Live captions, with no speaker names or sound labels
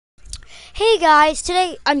Hey guys,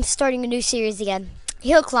 today I'm starting a new series again.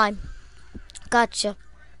 Hill Climb. Gotcha.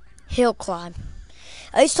 Hill Climb.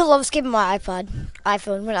 I used to love this game on my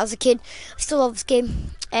iPhone when I was a kid. I still love this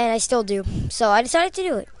game, and I still do. So I decided to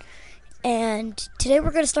do it. And today we're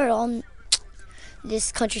going to start on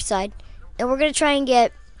this countryside. And we're going to try and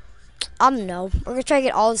get, I don't know, we're going to try and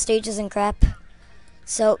get all the stages and crap.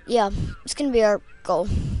 So yeah, it's going to be our goal.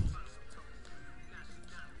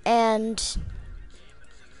 And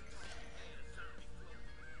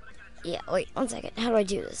yeah, wait, 1 second. How do I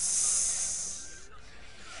do this?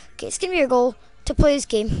 Okay, it's gonna be our goal to play this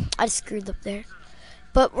game. I just screwed up there.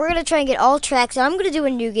 But we're gonna try and get all tracks, and I'm gonna do a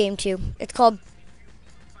new game too. It's called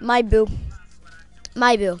My Boo.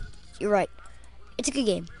 My Boo. You're right. It's a good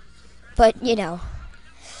game. But, you know,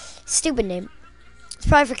 stupid name. It's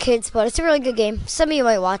probably for kids, but it's a really good game. Some of you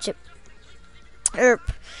might watch it. Or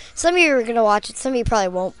some of you are gonna watch it, some of you probably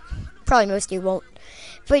won't. Probably most of you won't.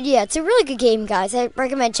 But yeah, it's a really good game, guys. I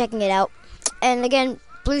recommend checking it out. And again,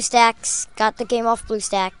 BlueStacks. Got the game off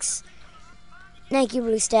BlueStacks. Thank you,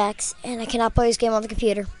 BlueStacks. And I cannot play this game on the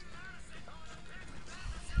computer.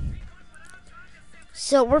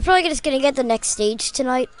 So we're probably just going to get the next stage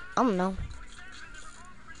tonight. I don't know.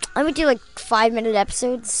 I'm going to do like 5-minute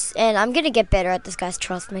episodes. And I'm going to get better at this, guys.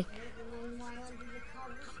 Trust me.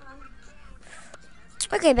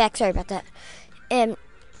 Okay, back. Sorry about that. And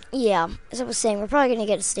yeah, as I was saying, we're probably going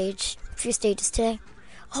to get a few stages today.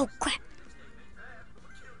 Oh, crap.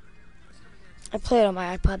 I play it on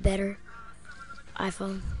my iPod better.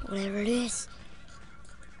 iPhone, whatever it is.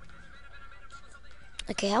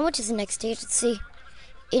 Okay, how much is the next stage? Let's see.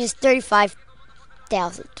 It is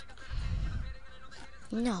 35,000.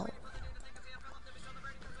 No.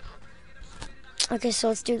 Okay, so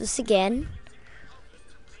let's do this again.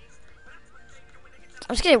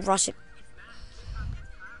 I'm just going to rush it.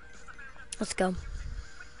 Let's go.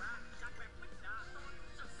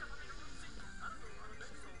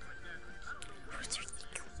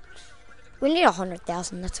 We need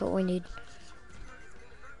 100,000. That's what we need.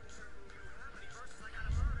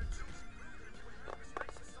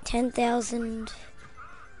 $10,000.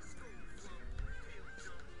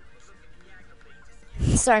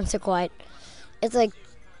 Sorry, I'm so quiet. It's like,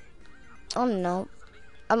 I don't know.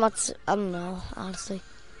 I don't know, honestly,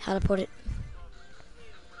 how to put it.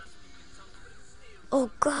 Oh,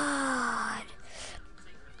 God.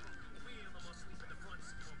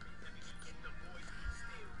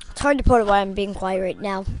 It's hard to put it while I'm being quiet right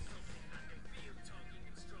now.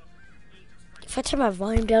 If I turn my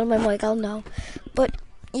volume down on my mic, I'll know. But,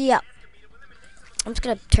 yeah. I'm just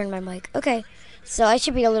going to turn my mic. Okay. So I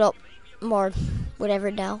should be a little more whatever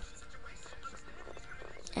now.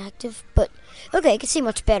 Active. But, okay, I can see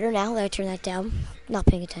much better now that I turn that down. Not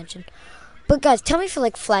paying attention. But, guys, tell me if you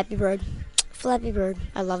like Flappy Bird. Flappy Bird.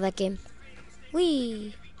 I love that game.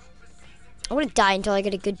 Whee! I want to die until I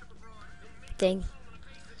get a good thing.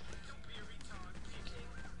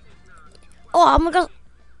 Oh, I'm gonna go.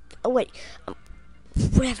 Oh, wait.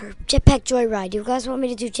 Whatever. Jetpack Joyride. You guys want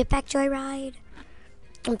me to do Jetpack Joyride?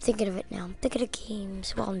 I'm thinking of it now. I'm thinking of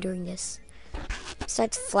games while I'm doing this.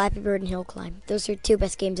 Besides Flappy Bird and Hill Climb. Those are two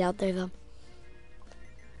best games out there, though.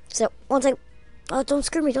 So, once I... Oh, don't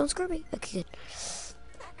screw me. Don't screw me. Okay, good.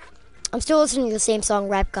 I'm still listening to the same song,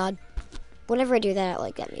 Rap God. Whenever I do that, I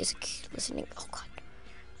like that music. Listening. Oh, God.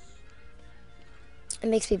 It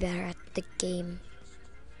makes me better at the game.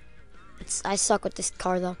 I suck with this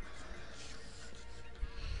car, though.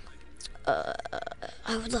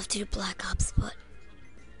 I would love to do Black Ops, but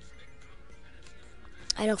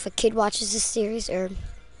I know if a kid watches this series, or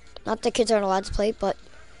not that kids aren't allowed to play, but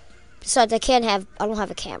besides, I don't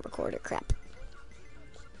have a cam recorder, crap.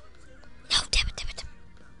 No, damn it.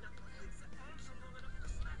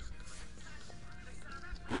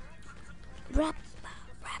 Rap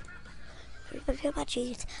my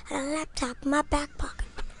jeans and a laptop in my back pocket.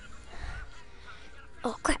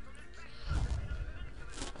 Oh, crap.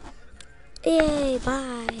 Yay,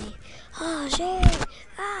 bye. Oh, shit.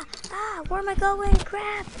 Where am I going?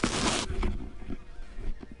 Crap.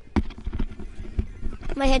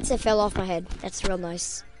 My headset fell off my head. That's real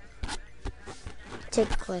nice. Take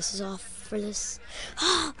the glasses off for this.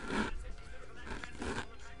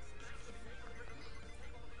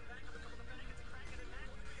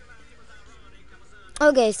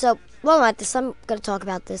 Okay, so while I'm at this, I'm going to talk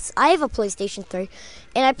about this. I have a PlayStation 3,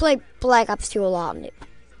 and I play Black Ops 2 a lot on it.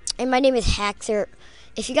 And my name is Haxer.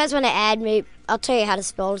 If you guys want to add me, I'll tell you how to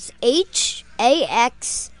spell it. It's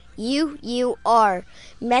HAXUUR.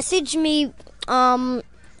 Message me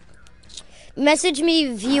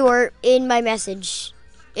viewer in my message.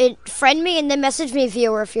 Friend me and then message me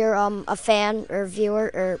viewer if you're a fan or viewer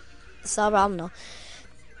or sub. I don't know.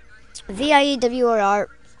 VIEWER.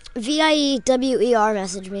 VIEWER.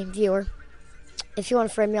 Message me, viewer. If you want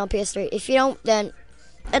to friend me on PS3. If you don't, then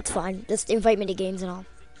that's fine. Just invite me to games and all.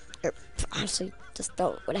 Or honestly, just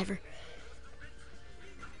don't. Whatever.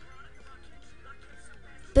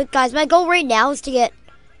 But guys, my goal right now is to get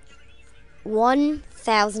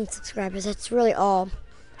 1,000 subscribers. That's really all.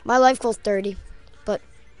 My life goal's 30, but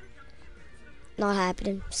not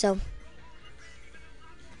happening. So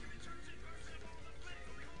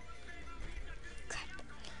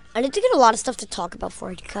I need to get a lot of stuff to talk about before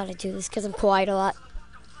I kind of do this because I'm quiet a lot.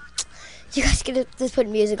 You guys can just put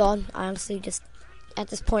music on. I honestly just, at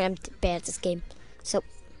this point, I'm bad at this game. So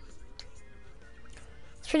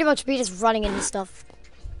it's pretty much me just running into stuff.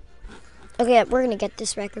 Okay, we're going to get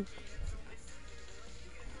this record.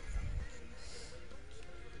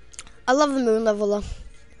 I love the moon level though.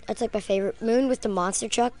 That's like my favorite. Moon with the monster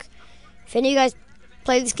truck. If any of you guys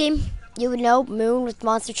play this game, you would know moon with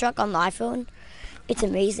monster truck on the iPhone. It's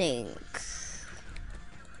amazing.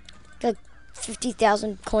 Like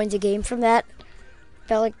 50,000 coins a game from that.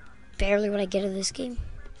 About like barely what I get in this game.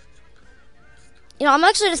 You know, I'm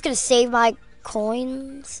actually just going to save my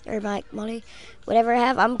coins or my money, whatever I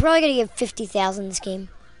have. I'm probably going to get 50,000 this game.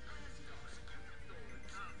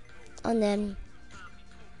 And then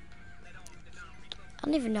I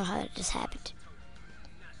don't even know how that just happened.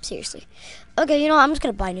 Seriously. Okay, you know what? I'm just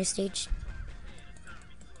going to buy a new stage.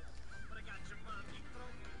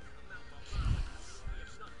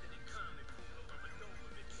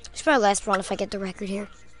 It's my last run if I get the record here.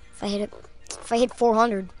 If I hit it. If I hit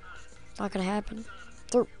 400. Not going to happen.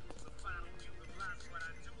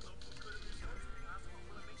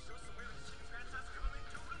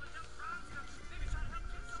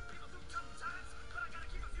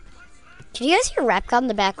 Can you guys hear Rap God in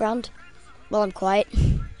the background while I'm quiet?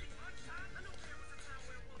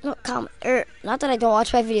 No, comment. Not that I don't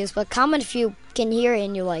watch my videos, but comment if you can hear it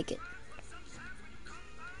and you like it.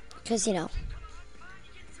 Because, you know,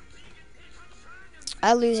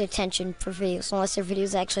 I lose attention for videos unless they're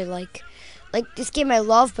videos I actually like. Like, this game I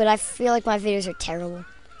love, but I feel like my videos are terrible.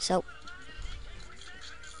 So,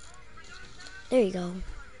 there you go.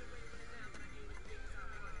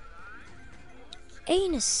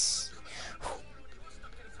 Anus.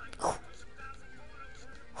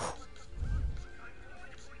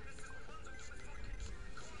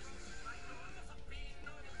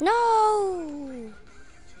 No!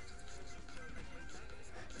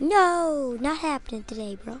 No, not happening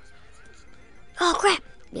today, bro. Oh, crap.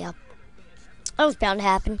 Yeah. That was bound to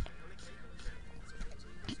happen.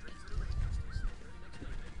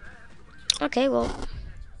 Okay, well.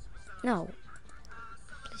 No.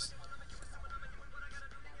 Please.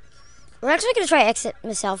 We're actually going to try exit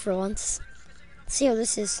Miss Al for once. Let's see how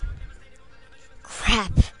this is.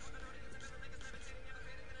 Crap.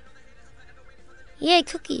 Yay,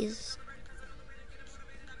 cookies.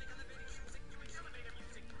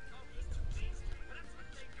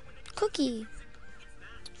 Cookie.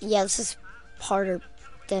 Yeah, this is harder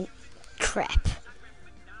than crap.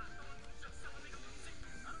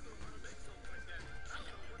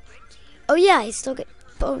 Oh yeah, I still get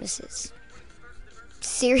bonuses.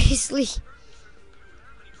 Seriously?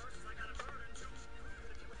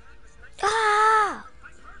 Ah!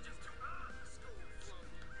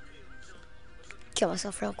 Kill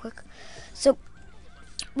myself real quick. So,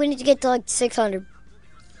 we need to get to like 600.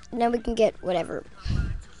 And then we can get whatever.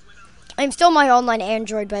 I'm still my online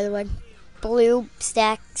Android, by the way. Blue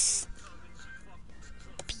stacks.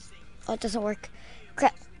 Oh, it doesn't work.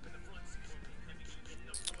 Crap.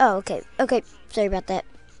 Oh, okay. Okay, sorry about that.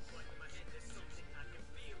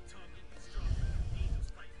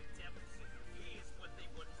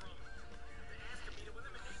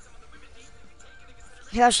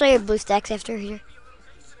 Here, I'll show you blue stacks after here.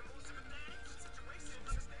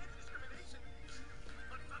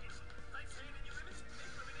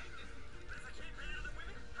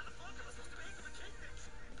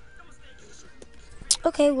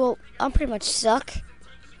 Okay, well, I'm pretty much stuck.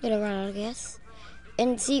 Gonna run out of gas.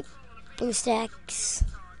 And see, blue stacks.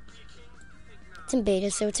 It's in beta,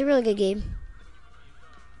 so it's a really good game.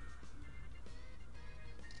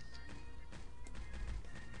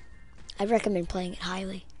 I'd recommend playing it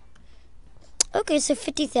highly. Okay, so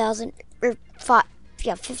 50,000 or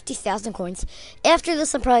 50,000 coins. After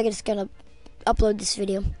this, I'm probably just gonna upload this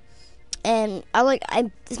video. And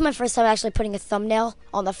this is my first time actually putting a thumbnail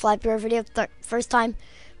on the Flappy Bird video. First time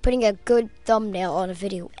putting a good thumbnail on a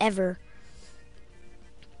video ever.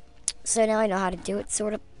 So now I know how to do it,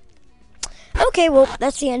 sort of. Okay, well,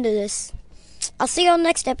 that's the end of this. I'll see you on the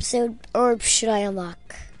next episode. Or should I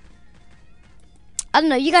unlock? I don't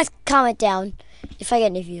know. You guys comment down if I get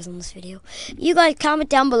any views on this video. You guys comment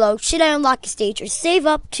down below. Should I unlock a stage or save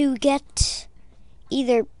up to get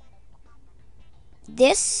either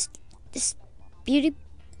this beauty,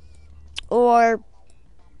 or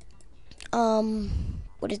or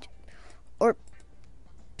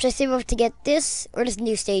should I save up to get this or this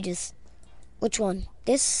new stages? Which one?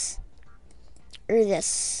 This or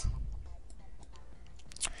this?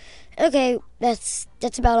 Okay, that's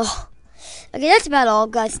about all. Okay, that's about all,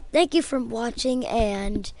 guys. Thank you for watching,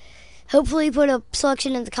 and hopefully put a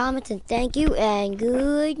selection in the comments, and thank you, and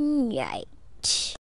good night.